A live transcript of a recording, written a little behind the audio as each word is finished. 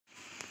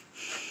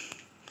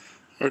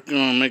Working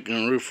on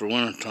making a roof for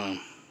winter time.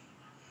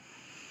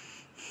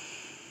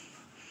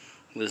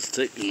 This is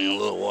taking me a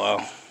little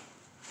while.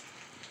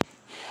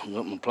 I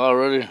got my plow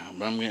ready,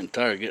 but I'm getting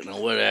tired of getting a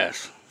wet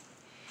ass.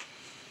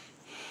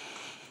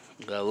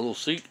 Got a little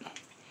seat.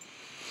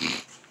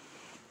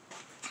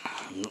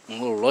 Got my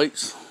little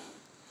lights.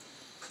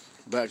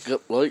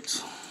 Backup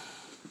lights.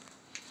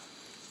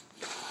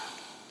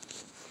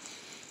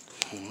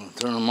 I'm gonna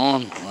turn them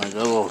on. I got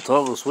a little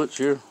toggle switch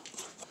here.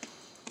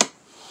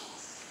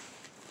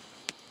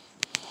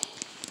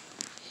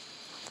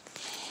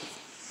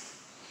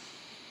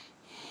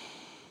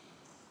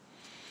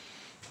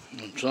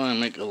 I'm trying to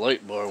make a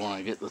light bar when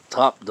I get the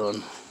top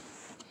done.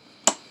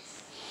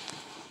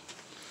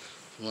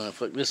 I'm gonna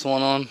put this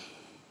one on.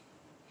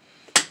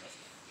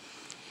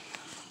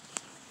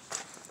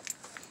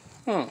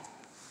 Huh?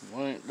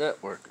 Why ain't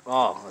that work?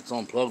 Oh, it's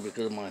unplugged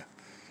because of my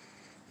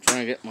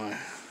trying to get my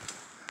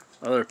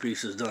other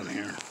pieces done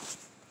here.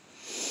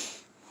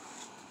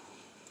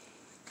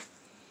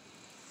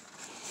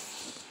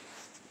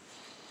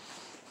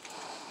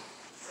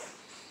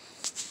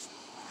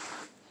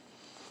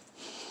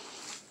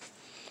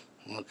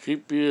 I'll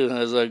keep you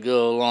as I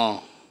go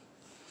along.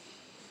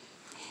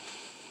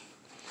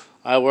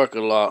 I work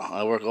a lot.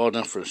 I work all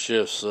different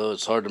shifts, so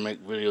it's hard to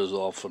make videos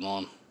off and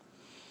on.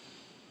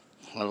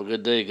 Have a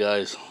good day,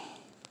 guys.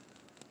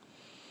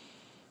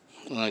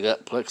 And I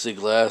got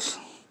plexiglass.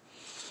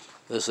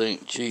 This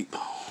ain't cheap.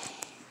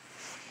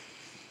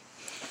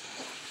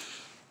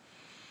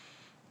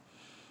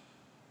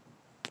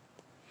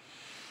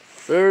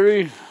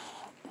 30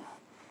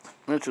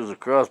 inches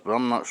across, but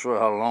I'm not sure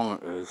how long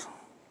it is.